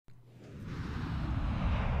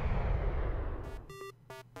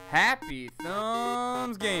Happy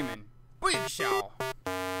Thumbs Gaming. Big show.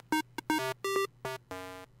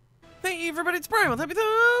 Hey everybody, it's Brian with Happy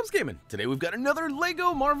Thumbs Gaming. Today we've got another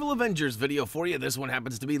LEGO Marvel Avengers video for you. This one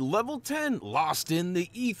happens to be level 10, Lost in the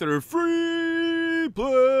Aether free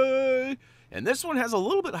play. And this one has a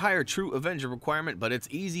little bit higher True Avenger requirement, but it's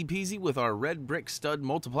easy peasy with our red brick stud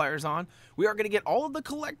multipliers on. We are going to get all of the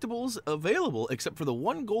collectibles available except for the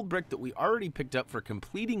one gold brick that we already picked up for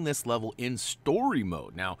completing this level in story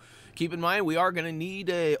mode. Now, keep in mind, we are going to need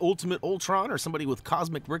a Ultimate Ultron or somebody with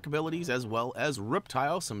cosmic brick abilities as well as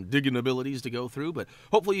Reptile, some digging abilities to go through, but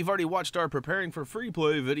hopefully you've already watched our preparing for free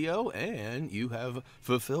play video and you have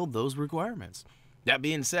fulfilled those requirements. That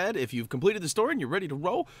being said, if you've completed the story and you're ready to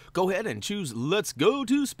roll, go ahead and choose Let's Go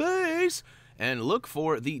to Space and look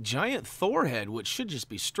for the giant Thor head, which should just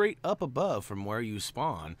be straight up above from where you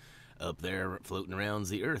spawn, up there floating around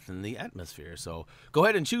the Earth in the atmosphere. So go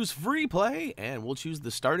ahead and choose free play, and we'll choose the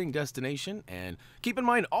starting destination. And keep in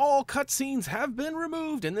mind, all cutscenes have been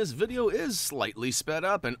removed, and this video is slightly sped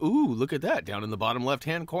up. And ooh, look at that. Down in the bottom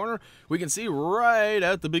left-hand corner, we can see right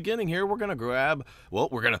at the beginning here, we're going to grab, well,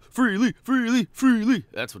 we're going to freely.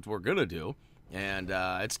 That's what we're going to do. And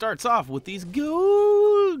it starts off with these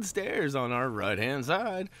gold stairs on our right-hand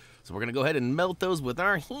side. So we're going to go ahead and melt those with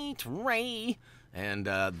our heat ray. And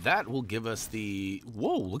that will give us the,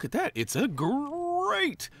 whoa, look at that. It's a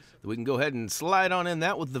great. We can go ahead and slide on in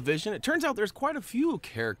that with the vision. It turns out there's quite a few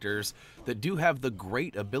characters that do have the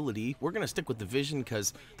great ability. We're going to stick with the vision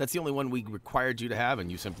because that's the only one we required you to have,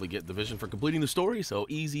 and you simply get the vision for completing the story, so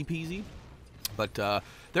easy peasy. But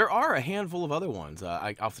there are a handful of other ones.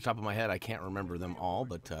 Off the top of my head, I can't remember them all,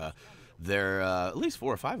 but there are at least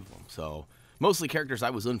 4 or 5 of them. So mostly characters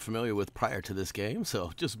I was unfamiliar with prior to this game,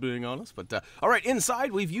 so just being honest. But all right,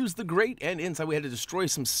 inside we've used the grate, and inside we had to destroy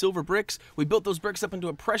some silver bricks. We built those bricks up into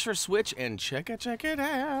a pressure switch, and check it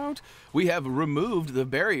out. We have removed the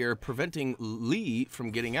barrier preventing Lee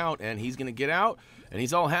from getting out, and he's going to get out, and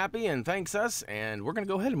he's all happy and thanks us, and we're going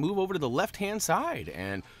to go ahead and move over to the left-hand side.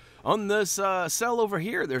 And on this cell over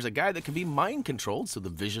here, there's a guy that can be mind controlled, so the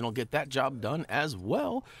vision will get that job done as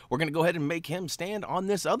well. We're going to go ahead and make him stand on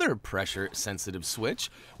this other pressure-sensitive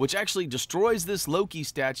switch, which actually destroys this Loki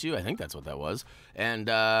statue. I think that's what that was. And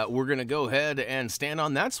we're going to go ahead and stand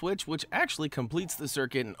on that switch, which actually completes the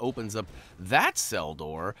circuit and opens up that cell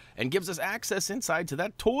door and gives us access inside to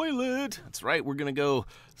that toilet. That's right, we're going to go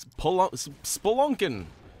spelunking.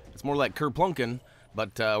 It's more like kerplunking.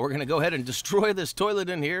 But we're going to go ahead and destroy this toilet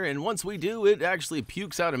in here, and once we do, it actually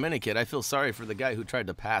pukes out a Minikit. I feel sorry for the guy who tried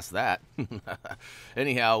to pass that.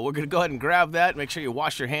 Anyhow, we're going to go ahead and grab that. Make sure you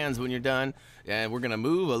wash your hands when you're done. And we're going to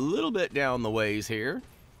move a little bit down the ways here.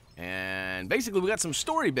 And basically, we got some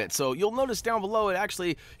story bits. So you'll notice down below, it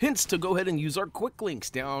actually hints to go ahead and use our quick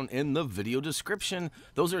links down in the video description.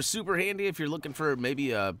 Those are super handy if you're looking for maybe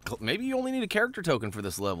you only need a character token for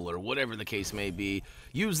this level or whatever the case may be.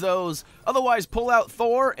 Use those. Otherwise, pull out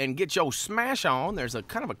Thor and get your smash on. There's a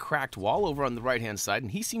kind of a cracked wall over on the right-hand side,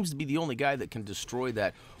 and he seems to be the only guy that can destroy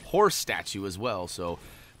that horse statue as well. So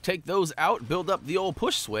take those out, build up the old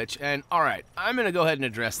push switch, and all right, I'm going to go ahead and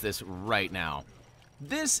address this right now.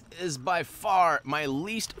 This is by far my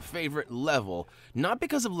least favorite level, not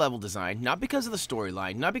because of level design, not because of the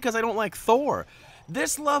storyline, not because I don't like Thor.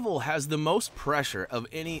 This level has the most pressure of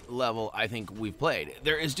any level I think we've played.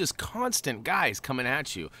 There is just constant guys coming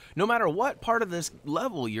at you. No matter what part of this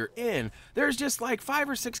level you're in, there's just like 5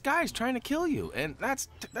 or 6 guys trying to kill you, and that's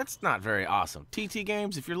not very awesome. TT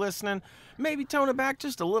Games, if you're listening, maybe tone it back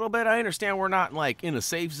just a little bit. I understand we're not like in a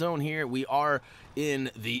safe zone here. We are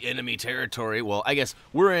in the enemy territory. Well, I guess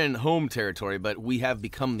we're in home territory, but we have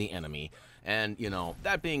become the enemy. And, you know,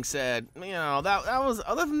 that being said, you know, that was,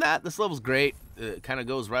 other than that, this level's great. It kind of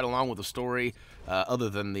goes right along with the story, other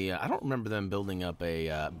than the, I don't remember them building up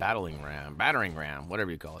a battering ram, whatever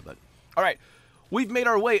you call it. But, all right, we've made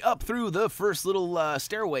our way up through the first little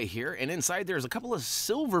stairway here, and inside there's a couple of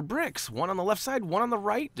silver bricks, one on the left side, one on the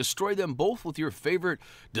right. Destroy them both with your favorite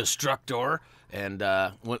destructor, and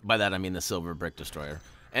by that I mean the silver brick destroyer.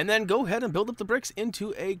 And then go ahead and build up the bricks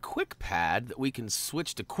into a quick pad that we can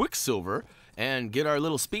switch to Quicksilver and get our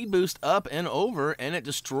little speed boost up and over, and it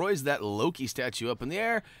destroys that Loki statue up in the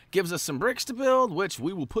air, gives us some bricks to build, which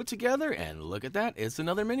we will put together, and look at that, it's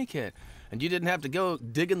another mini kit. And you didn't have to go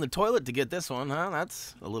dig in the toilet to get this one, huh?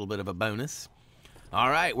 That's a little bit of a bonus. All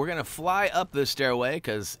right, we're going to fly up this stairway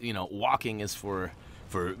because, you know, walking is for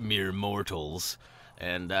mere mortals.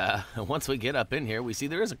 And once we get up in here, we see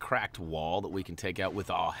there is a cracked wall that we can take out with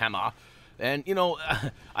our hammer. And, you know,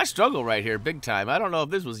 I struggle right here big time. I don't know if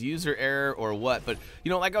this was user error or what, but, you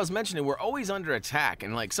know, like I was mentioning, we're always under attack,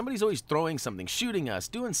 and, like, somebody's always throwing something, shooting us,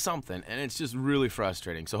 doing something, and it's just really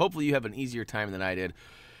frustrating. So hopefully you have an easier time than I did.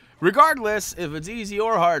 Regardless, if it's easy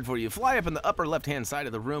or hard for you, fly up in the upper left-hand side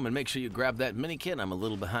of the room and make sure you grab that Minikit. I'm a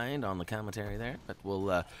little behind on the commentary there, but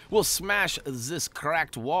we'll smash this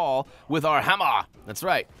cracked wall with our hammer. That's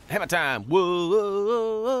right, hammer time. Whoa.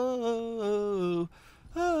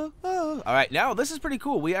 All right, now this is pretty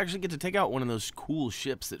cool. We actually get to take out one of those cool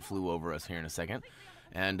ships that flew over us here in a second,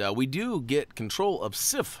 and we do get control of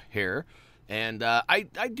Sif here. And I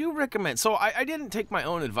do recommend, so I didn't take my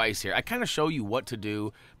own advice here. I kind of show you what to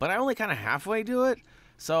do, but I only kind of halfway do it.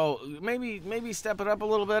 So maybe step it up a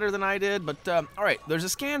little better than I did. But all right, there's a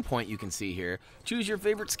scan point you can see here. Choose your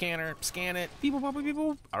favorite scanner, scan it, beep, boop, beep,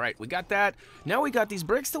 boop. All right, we got that. Now we got these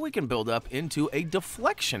bricks that we can build up into a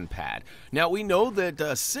deflection pad. Now we know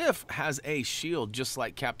that Sif has a shield just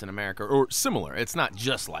like Captain America, or similar. It's not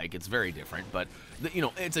just like, it's very different, but you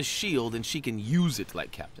know, it's a shield and she can use it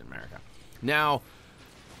like Captain America. Now,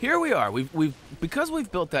 here we are. Because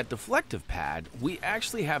we've built that deflective pad, we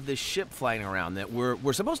actually have this ship flying around that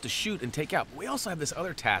we're supposed to shoot and take out. But we also have this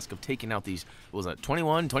other task of taking out these, what was it,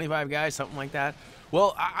 21, 25 guys, something like that.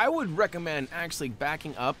 Well, I would recommend actually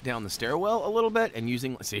backing up down the stairwell a little bit and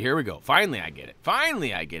using, see, here we go. Finally, I get it.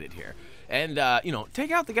 Finally, I get it here. And, you know, take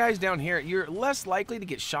out the guys down here. You're less likely to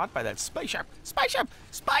get shot by that spaceship.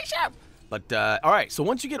 But, all right, so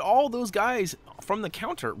once you get all those guys from the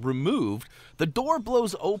counter removed, the door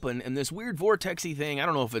blows open and this weird vortexy thing, I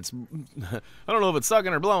don't know if it's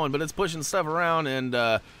sucking or blowing, but it's pushing stuff around.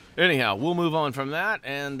 And anyhow, we'll move on from that.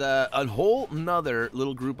 And a whole nother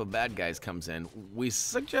little group of bad guys comes in. We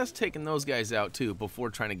suggest taking those guys out too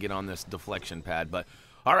before trying to get on this deflection pad. But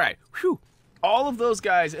all right, whew. All of those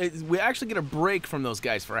guys, we actually get a break from those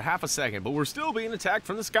guys for a half a second, but we're still being attacked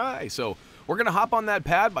from the sky. So we're going to hop on that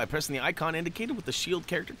pad by pressing the icon indicated with the shield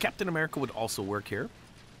character. Captain America would also work here.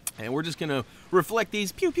 And we're just going to reflect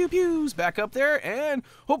these pew-pew-pews back up there, and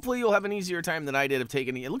hopefully you'll have an easier time than I did of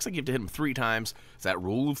taking it. It looks like you have to hit him 3 times. It's that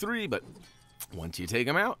rule of 3, but once you take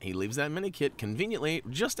him out, he leaves that Minikit conveniently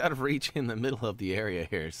just out of reach in the middle of the area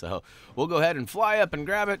here. So we'll go ahead and fly up and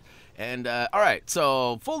grab it. And all right,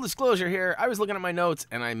 so full disclosure here, I was looking at my notes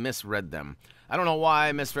and I misread them. I don't know why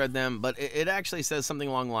I misread them, but it actually says something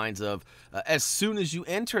along the lines of, as soon as you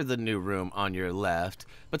enter the new room on your left,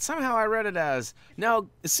 but somehow I read it as, now,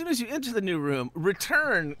 as soon as you enter the new room,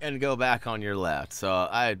 return and go back on your left. So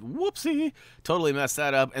I, whoopsie, totally messed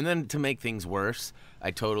that up. And then to make things worse, I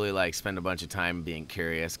totally spend a bunch of time being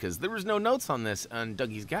curious because there was no notes on this on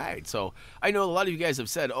Dougie's guide. So I know a lot of you guys have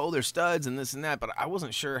said, oh, they're studs and this and that, but I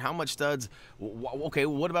wasn't sure how much studs. Okay,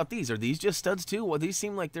 well, what about these? Are these just studs too? Well, these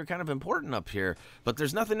seem like they're kind of important up here, but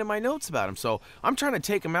there's nothing in my notes about them. So I'm trying to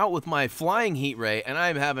take them out with my flying heat ray, and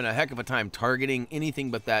I'm having a heck of a time targeting anything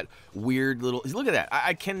but that weird little, look at that.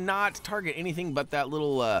 I cannot target anything but that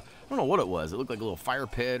little, I don't know what it was. It looked like a little fire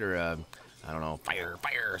pit or I don't know, fire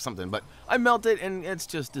or something, but I melt it and it's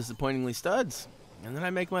just disappointingly studs. And then I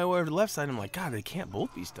make my way over to the left side and I'm like, God, they can't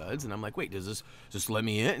both be studs. And I'm like, wait, does this just let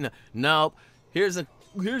me in? No, here's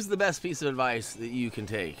the best piece of advice that you can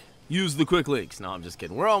take. Use the quick links. No, I'm just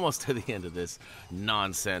kidding. We're almost to the end of this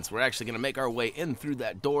nonsense. We're actually going to make our way in through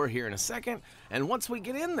that door here in a second. And once we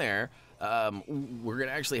get in there, we're going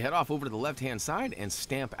to actually head off over to the left-hand side and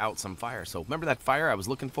stamp out some fire. So remember that fire I was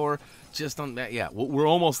looking for just on that? Yeah, we're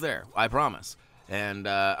almost there, I promise. And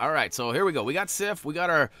all right, so here we go. We got Sif, we got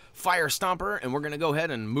our fire stomper, and we're going to go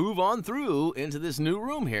ahead and move on through into this new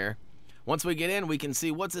room here. Once we get in, we can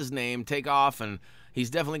see what's his name, take off, and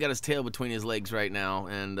he's definitely got his tail between his legs right now.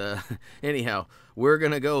 And anyhow, we're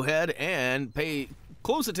going to go ahead and pay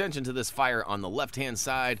close attention to this fire on the left-hand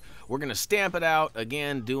side. We're going to stamp it out,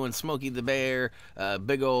 again, doing Smokey the Bear,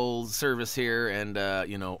 big old service here, and,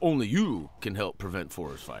 you know, only you can help prevent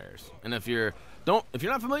forest fires. And if you're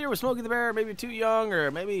not familiar with Smokey the Bear, maybe you're too young,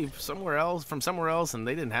 or maybe somewhere else, and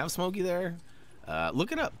they didn't have Smokey there,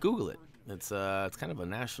 look it up, Google it. It's kind of a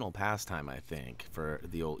national pastime, I think, for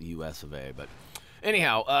the old US of A, but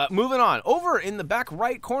anyhow, moving on. Over in the back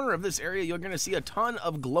right corner of this area, you're going to see a ton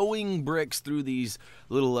of glowing bricks through these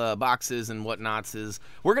little boxes and whatnots.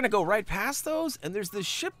 We're going to go right past those, and there's this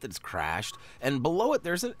ship that's crashed, and below it,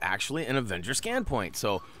 there's actually an Avenger scan point.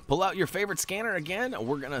 So pull out your favorite scanner again, and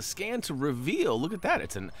we're going to scan to reveal. Look at that.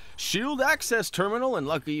 It's a shield access terminal, and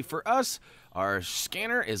lucky for us, our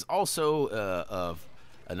scanner is also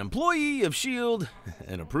an employee of S.H.I.E.L.D.,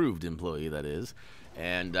 an approved employee, that is.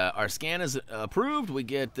 And our scan is approved. We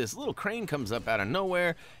get this little crane comes up out of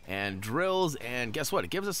nowhere and drills, and guess what? It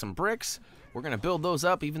gives us some bricks. We're going to build those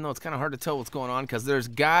up, even though it's kind of hard to tell what's going on because there's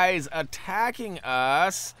guys attacking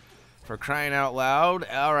us, for crying out loud.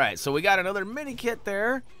 All right, so we got another mini kit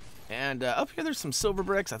there. And up here, there's some silver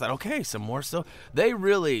bricks. I thought, okay, some more. So they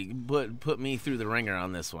really put me through the ringer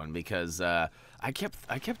on this one because I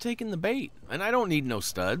kept taking the bait, and I don't need no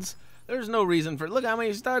studs. There's no reason for. Look how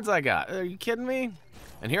many studs I got. Are you kidding me?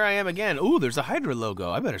 And here I am again. Ooh, there's a Hydra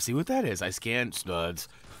logo. I better see what that is. I scanned studs.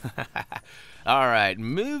 All right,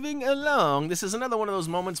 moving along. This is another one of those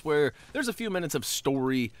moments where there's a few minutes of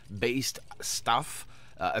story-based stuff.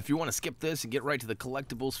 If you want to skip this and get right to the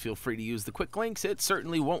collectibles, feel free to use the quick links. It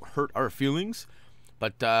certainly won't hurt our feelings.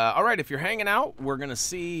 But, all right, if you're hanging out, we're going to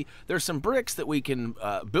see there's some bricks that we can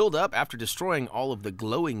build up after destroying all of the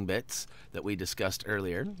glowing bits that we discussed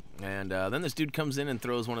earlier. And then this dude comes in and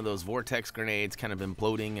throws one of those vortex grenades, kind of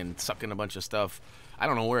imploding and sucking a bunch of stuff. I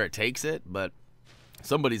don't know where it takes it, but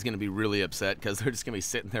somebody's going to be really upset because they're just going to be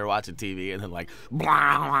sitting there watching TV and then like,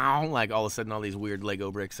 blah, like all of a sudden all these weird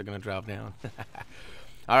Lego bricks are going to drop down.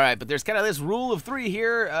 All right, but there's kind of this rule of 3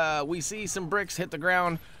 here. We see some bricks hit the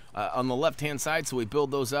ground on the left-hand side, so we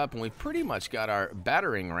build those up, and we've pretty much got our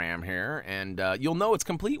battering ram here. And you'll know it's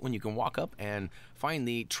complete when you can walk up and find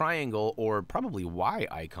the triangle or probably Y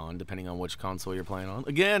icon, depending on which console you're playing on.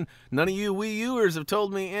 Again, none of you Wii Uers have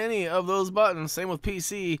told me any of those buttons. Same with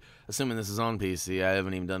PC, assuming this is on PC. I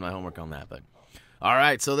haven't even done my homework on that, but... All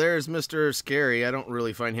right, so there's Mr. Scary. I don't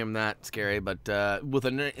really find him that scary, but with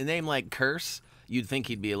a name like Kurse, you'd think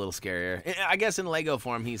he'd be a little scarier. I guess in Lego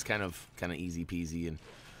form, he's kind of easy peasy and,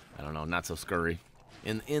 I don't know, not so scurry.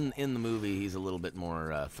 In the movie, he's a little bit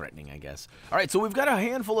more threatening, I guess. All right, so we've got a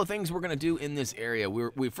handful of things we're going to do in this area.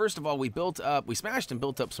 First of all, we smashed and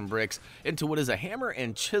built up some bricks into what is a hammer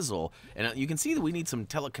and chisel. And you can see that we need some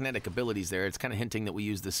telekinetic abilities there. It's kind of hinting that we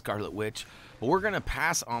use the Scarlet Witch. But we're going to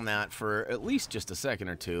pass on that for at least just a second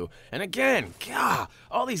or two. And again, God,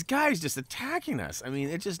 all these guys just attacking us. I mean,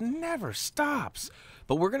 it just never stops.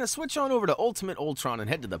 But we're going to switch on over to Ultimate Ultron and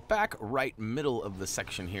head to the back right middle of the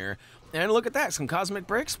section here. And look at that, some cosmic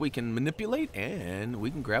bricks we can manipulate, and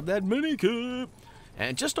we can grab that Minikit.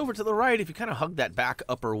 And just over to the right, if you kind of hug that back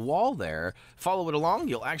upper wall there, follow it along,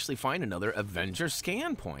 you'll actually find another Avengers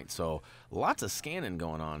scan point. So lots of scanning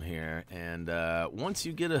going on here. And once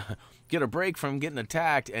you get a break from getting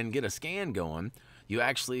attacked and get a scan going, you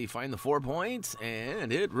actually find the 4 points,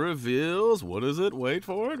 and it reveals, what is it? Wait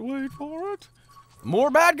for it, wait for it.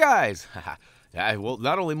 More bad guys. Yeah, well,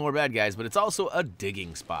 not only more bad guys, but it's also a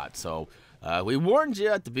digging spot. So we warned you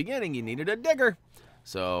at the beginning you needed a digger.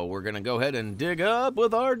 So we're going to go ahead and dig up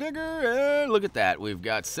with our digger. And look at that. We've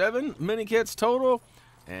got 7 mini kits total.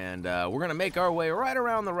 And we're going to make our way right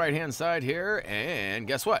around the right-hand side here. And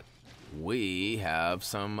guess what? We have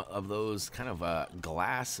some of those kind of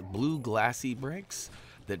blue glassy bricks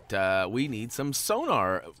that we need some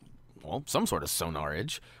sonar. Well, some sort of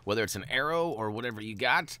sonarage, whether it's an arrow or whatever you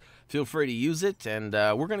got, feel free to use it. And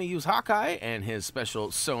we're going to use Hawkeye and his special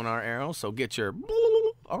sonar arrow. So get your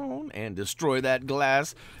on and destroy that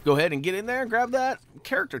glass. Go ahead and get in there and grab that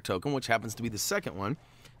character token, which happens to be the second one.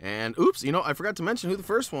 And oops, you know, I forgot to mention who the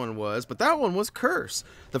first one was, but that one was Kurse.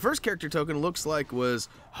 The first character token looks like was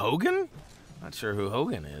Hogun. Not sure who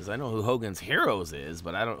Hogun is. I know who Hogun's Heroes is,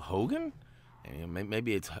 but I don't... Hogun?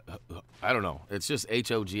 Maybe it's, I don't know. It's just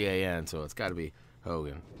H-O-G-A-N, so it's got to be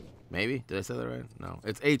Hogun. Maybe? Did I say that right? No.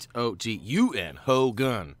 It's H-O-G-U-N.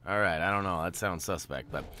 Hogun. All right, I don't know. That sounds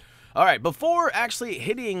suspect, but... All right, before actually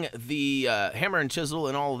hitting the hammer and chisel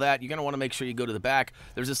and all of that, you're going to want to make sure you go to the back.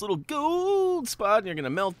 There's this little gold spot, and you're going to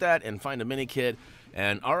melt that and find a mini kit.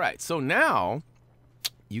 And all right, so now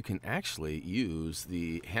you can actually use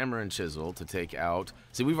the hammer and chisel to take out...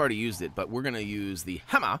 See, we've already used it, but we're going to use the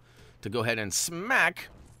hammer to go ahead and smack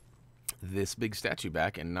this big statue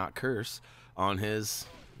back and not Kurse on his,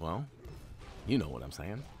 well, you know what I'm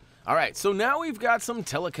saying. All right, so now we've got some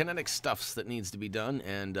telekinetic stuffs that needs to be done,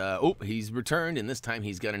 and, oh, he's returned, and this time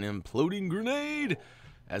he's got an imploding grenade.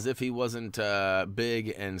 As if he wasn't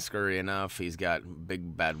big and scurry enough, he's got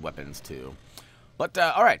big bad weapons, too. But,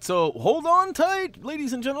 all right, so hold on tight,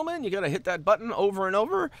 ladies and gentlemen. You got to hit that button over and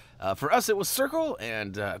over. For us, it was circle,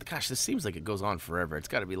 and gosh, this seems like it goes on forever. It's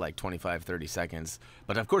got to be like 25, 30 seconds.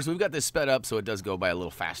 But, of course, we've got this sped up, so it does go by a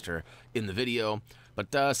little faster in the video.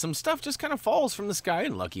 But some stuff just kind of falls from the sky,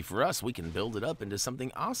 and lucky for us, we can build it up into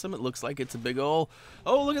something awesome. It looks like it's a big old,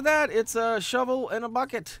 oh, look at that. It's a shovel and a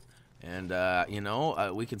bucket. And, you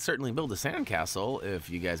know, we can certainly build a sandcastle if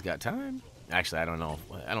you guys got time. Actually, I don't know.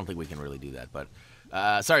 I don't think we can really do that, but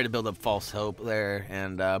Sorry to build up false hope there,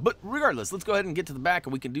 and but regardless, let's go ahead and get to the back,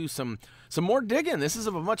 and we can do some more digging. This is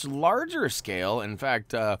of a much larger scale. In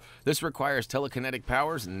fact, this requires telekinetic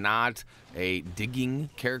powers, not a digging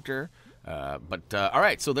character. But all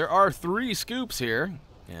right, so there are 3 scoops here,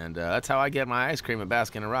 and that's how I get my ice cream at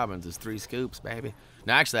Baskin & Robbins, is 3 scoops, baby.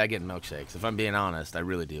 No, actually, I get milkshakes. If I'm being honest, I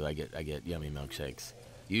really do. I get yummy milkshakes.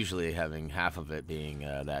 Usually having half of it being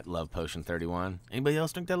that Love Potion 31. Anybody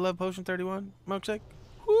else drink that Love Potion 31 milkshake?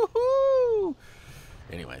 Woohoo!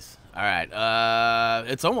 Anyways, all right.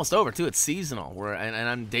 It's almost over too. It's seasonal. And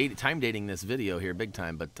I'm time dating this video here big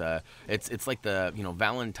time, but it's like the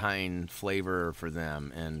Valentine flavor for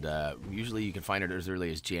them, and usually you can find it as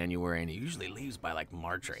early as January, and it usually leaves by like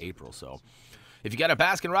March or April. So if you got a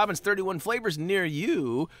Baskin Robbins 31 flavors near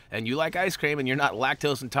you, and you like ice cream, and you're not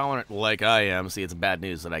lactose intolerant like I am, see, it's bad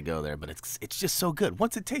news that I go there, but it's just so good.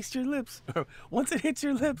 Once it tastes your lips, or once it hits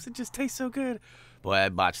your lips, it just tastes so good. Boy, I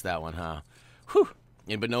botched that one, huh? Whew.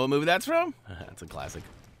 Anybody know what movie that's from? That's a classic.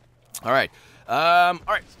 All right,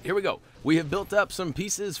 here we go. We have built up some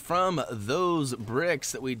pieces from those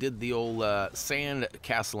bricks that we did the old sand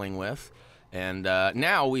castling with. And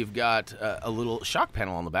now we've got a little shock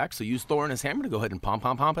panel on the back, so use Thor and his hammer to go ahead and pump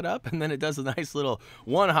it up, and then it does a nice little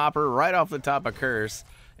one-hopper right off the top of Kurse,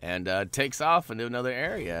 and takes off into another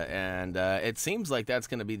area. And it seems like that's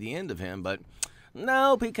going to be the end of him, but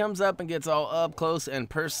nope, he comes up and gets all up close and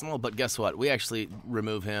personal. But guess what? We actually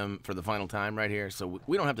remove him for the final time right here, so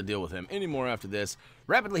we don't have to deal with him anymore after this.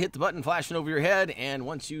 Rapidly hit the button flashing over your head, and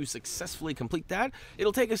once you successfully complete that,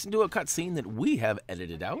 it'll take us into a cutscene that we have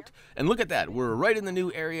edited out. And look at that, we're right in the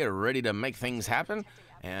new area, ready to make things happen.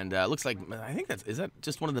 And looks like, I think is that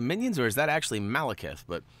just one of the minions, or is that actually Malekith?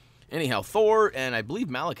 But anyhow, Thor and I believe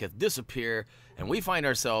Malekith disappear, and we find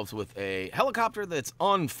ourselves with a helicopter that's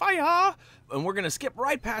on fire, and we're gonna skip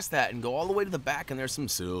right past that and go all the way to the back, and there's some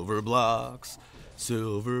silver blocks.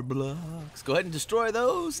 Silver blocks. Go ahead and destroy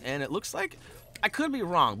those, and it looks like, I could be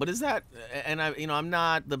wrong, but is that, and I'm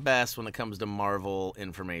not the best when it comes to Marvel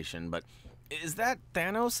information, but is that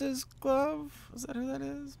Thanos' glove? Is that who that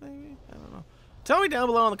is, maybe? I don't know. Tell me down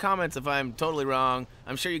below in the comments if I'm totally wrong.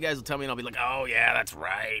 I'm sure you guys will tell me, and I'll be like, oh yeah, that's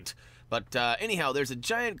right. But anyhow, there's a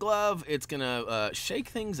giant glove. It's gonna shake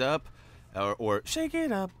things up, or shake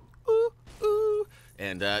it up, ooh, ooh,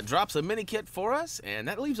 and drops a Minikit for us, and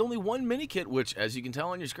that leaves only 1 Minikit, which, as you can tell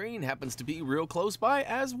on your screen, happens to be real close by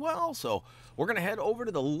as well. So we're gonna head over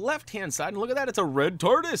to the left-hand side, and look at that, it's a red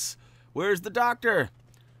TARDIS. Where's the doctor?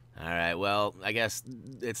 All right, well, I guess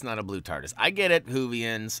it's not a blue TARDIS. I get it,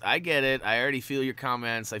 Whovians. I get it. I already feel your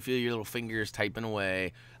comments. I feel your little fingers typing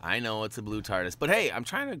away. I know it's a blue TARDIS. But hey, I'm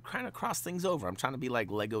trying to kind of cross things over. I'm trying to be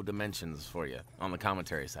like Lego Dimensions for you on the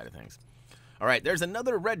commentary side of things. All right, there's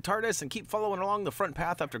another red TARDIS, and keep following along the front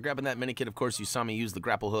path after grabbing that Minikit. Of course, you saw me use the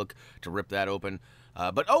grapple hook to rip that open.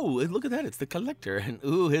 But, oh, look at that. It's the Collector. And,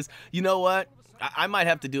 ooh, you know what? I might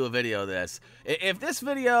have to do a video of this. If this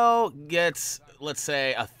video gets, let's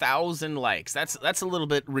say, 1,000 likes, that's a little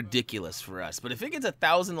bit ridiculous for us. But if it gets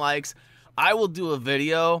 1,000 likes, I will do a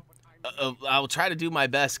video. I will try to do my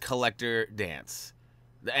best Collector dance,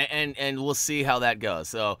 and we'll see how that goes.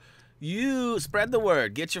 So you spread the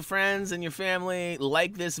word, get your friends and your family,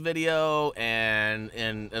 like this video, and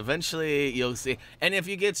eventually you'll see. And if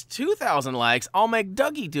it gets 2,000 likes, I'll make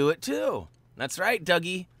Dougie do it too. That's right,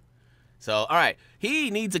 Dougie. So, all right,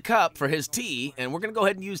 he needs a cup for his tea, and we're going to go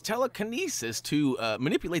ahead and use telekinesis to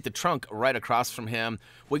manipulate the trunk right across from him.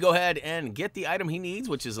 We go ahead and get the item he needs,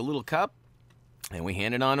 which is a little cup, and we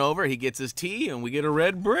hand it on over. He gets his tea, and we get a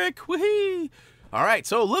red brick. Whee! All right,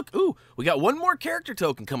 so look, ooh, we got 1 more character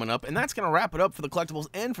token coming up, and that's going to wrap it up for the collectibles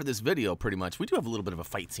and for this video, pretty much. We do have a little bit of a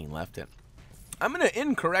fight scene left in. I'm going to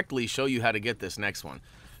incorrectly show you how to get this next one.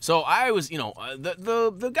 So I was,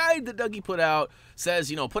 the guide that Dougie put out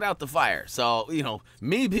says, put out the fire. So,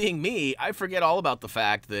 me being me, I forget all about the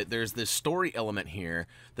fact that there's this story element here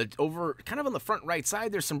that over kind of on the front right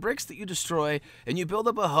side, there's some bricks that you destroy, and you build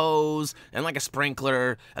up a hose and like a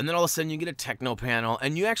sprinkler, and then all of a sudden you get a techno panel,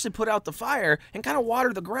 and you actually put out the fire and kind of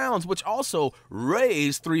water the grounds, which also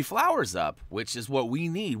raise 3 flowers up, which is what we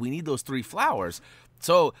need. We need those 3 flowers.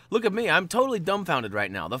 So, look at me, I'm totally dumbfounded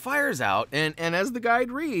right now. The fire's out, and as the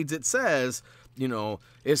guide reads, it says,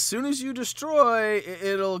 as soon as you destroy,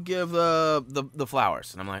 it'll give the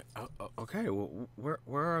flowers. And I'm like, oh, okay, well, where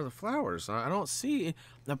are the flowers? I don't see.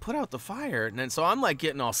 I put out the fire, and then so I'm like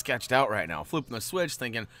getting all sketched out right now, flipping the switch,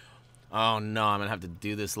 thinking, Oh no, I'm gonna have to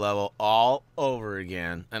do this level all over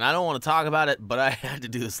again. And I don't want to talk about it, but I had to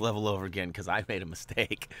do this level over again because I made a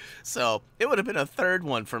mistake. So it would have been a third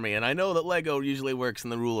one for me. And I know that Lego usually works in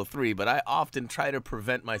the rule of 3, but I often try to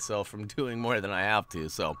prevent myself from doing more than I have to.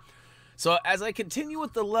 So as I continue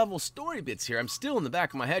with the level story bits here, I'm still in the back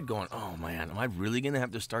of my head going, oh man, am I really gonna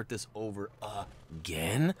have to start this over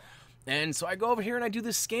again? And so I go over here and I do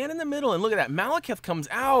this scan in the middle, and look at that, Malekith comes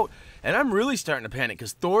out, and I'm really starting to panic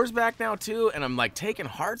because Thor's back now too, and I'm like taking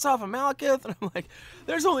hearts off of Malekith, and I'm like,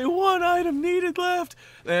 there's only one item needed left.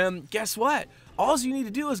 And guess what? All you need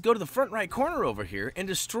to do is go to the front right corner over here and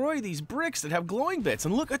destroy these bricks that have glowing bits,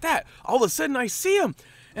 and look at that. All of a sudden I see them.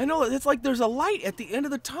 And it's like there's a light at the end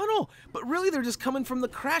of the tunnel, but really they're just coming from the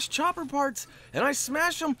crashed chopper parts. And I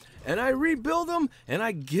smash them, and I rebuild them, and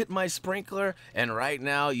I get my sprinkler. And right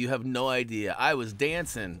now, you have no idea. I was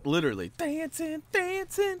dancing, literally dancing,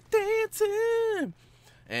 dancing, dancing.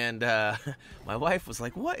 And my wife was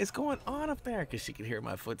like, what is going on up there? Because she could hear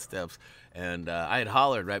my footsteps. And I had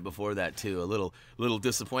hollered right before that, too. A little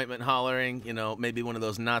disappointment hollering, you know, maybe one of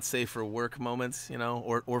those not safe for work moments, you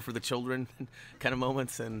know, or for the children kind of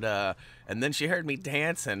moments. And then she heard me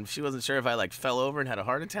dance, and she wasn't sure if I, like, fell over and had a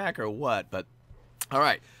heart attack or what. But, all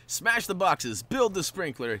right, smash the boxes, build the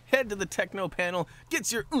sprinkler, head to the techno panel,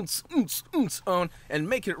 get your oonce, oonce, oonce on, and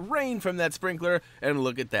make it rain from that sprinkler. And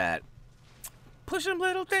look at that. Push them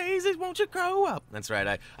little daisies, won't you grow up? That's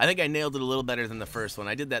right. I think I nailed it a little better than the first one.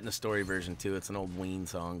 I did that in the story version too. It's an old Ween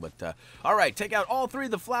song. But all right, take out all 3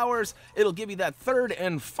 of the flowers. It'll give you that third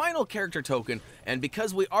and final character token. And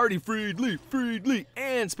because we already freed Lee,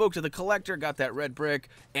 and spoke to the collector, got that red brick,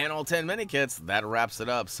 and all 10 minikits, that wraps it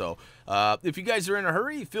up. So if you guys are in a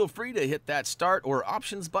hurry, feel free to hit that start or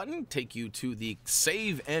options button. Take you to the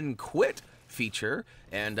save and quit feature,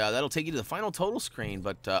 and that'll take you to the final total screen.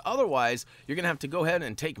 But otherwise, you're gonna have to go ahead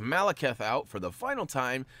and take Malekith out for the final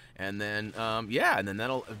time, and then yeah, and then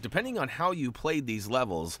that'll, depending on how you played these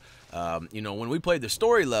levels, you know, when we played the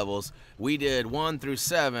story levels, we did 1 through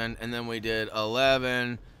 7, and then we did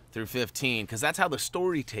 11 through 15, because that's how the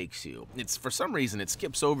story takes you. It's, for some reason, it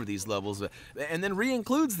skips over these levels and then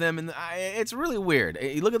re-includes them, and it's really weird.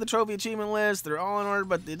 You look at the trophy achievement list, they're all in order,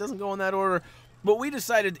 but it doesn't go in that order. But we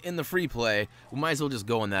decided in the free play, we might as well just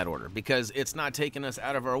go in that order because it's not taking us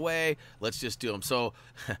out of our way. Let's just do them. So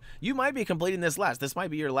you might be completing this last. This might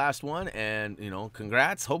be your last one, and, you know,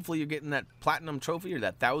 congrats. Hopefully you're getting that platinum trophy or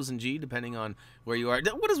that 1000G, depending on where you are.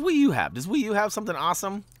 What does Wii U have? Does Wii U have something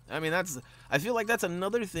awesome? I mean, I feel like that's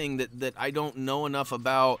another thing that I don't know enough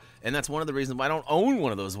about, and that's one of the reasons why I don't own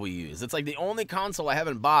one of those Wii U's. It's like the only console I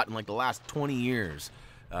haven't bought in like the last 20 years.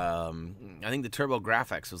 I think the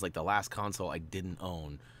TurboGrafx was like the last console I didn't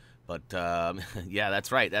own. But yeah, that's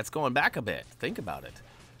right. That's going back a bit. Think about it.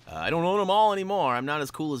 I don't own them all anymore. I'm not as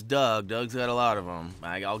cool as Doug. Doug's got a lot of them.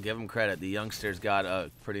 I'll give him credit. The youngster's got a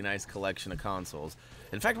pretty nice collection of consoles.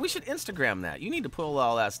 In fact, we should Instagram that. You need to pull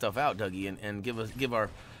all that stuff out, Dougie, and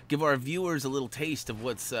give our viewers a little taste of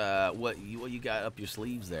what you got up your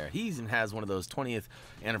sleeves there. He even has one of those 20th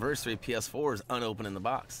anniversary PS4s unopened in the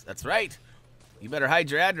box. That's right. You better hide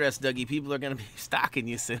your address, Dougie. People are going to be stalking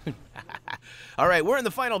you soon. All right, we're in the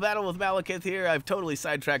final battle with Malekith here. I've totally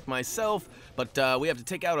sidetracked myself, but we have to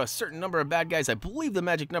take out a certain number of bad guys. I believe the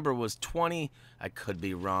magic number was 20. I could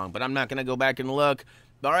be wrong, but I'm not going to go back and look.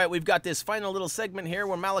 All right, we've got this final little segment here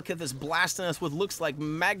where Malekith is blasting us with looks like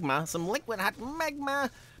magma, some liquid hot magma.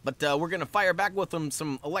 But we're going to fire back with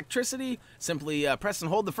some electricity. Simply press and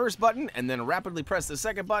hold the first button, and then rapidly press the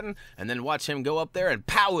second button, and then watch him go up there and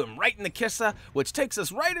pow him right in the kissa, which takes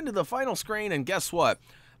us right into the final screen. And guess what?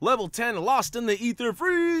 Level 10, Lost in the Aether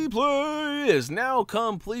free play, is now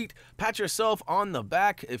complete. Pat yourself on the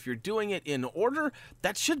back. If you're doing it in order,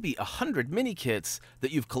 that should be 100 mini kits that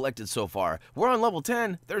you've collected so far. We're on level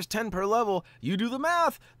 10. There's 10 per level. You do the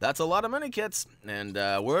math. That's a lot of mini kits. And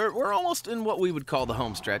we're almost in what we would call the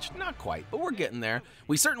home stretch. Not quite, but we're getting there.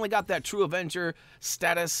 We certainly got that True Avenger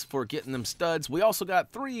status for getting them studs. We also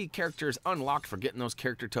got 3 characters unlocked for getting those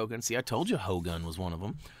character tokens. See, I told you Hogun was one of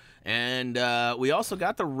them. And we also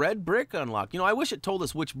got the red brick unlocked. You know, I wish it told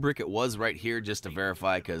us which brick it was right here just to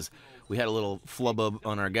verify, because we had a little flub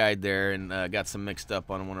on our guide there and got some mixed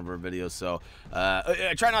up on one of our videos. So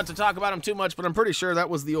I try not to talk about them too much, but I'm pretty sure that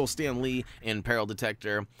was the old Stan Lee In Peril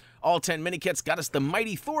Detector. All 10 minikits got us the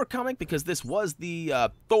Mighty Thor comic, because this was the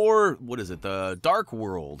Thor, what is it, the Dark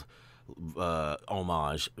World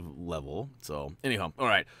homage level. So anyhow, all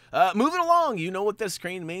right, moving along. You know what this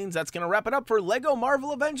screen means. That's gonna wrap it up for Lego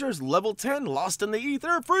Marvel Avengers level 10 Lost in the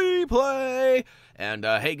Aether free play. And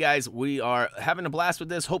hey guys, we are having a blast with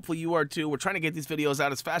this. Hopefully you are too. We're trying to get these videos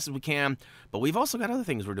out as fast as we can, but we've also got other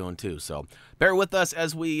things we're doing too, so bear with us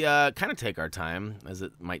as we kind of take our time, as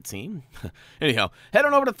it might seem. Anyhow, head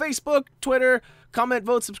on over to Facebook, Twitter, comment,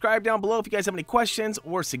 vote, subscribe down below if you guys have any questions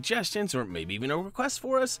or suggestions, or maybe even a request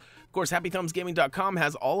for us. Of course, HappyThumbsGaming.com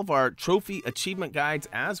has all of our trophy achievement guides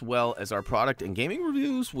as well as our product and gaming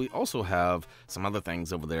reviews. We also have some other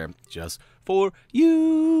things over there just for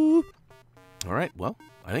you. All right, well,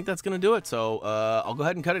 I think that's going to do it, so I'll go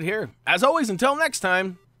ahead and cut it here. As always, until next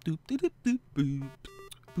time.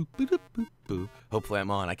 Hopefully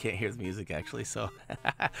I'm on. I can't hear the music, actually, so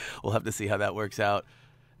we'll have to see how that works out.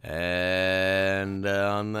 And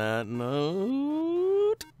on that note...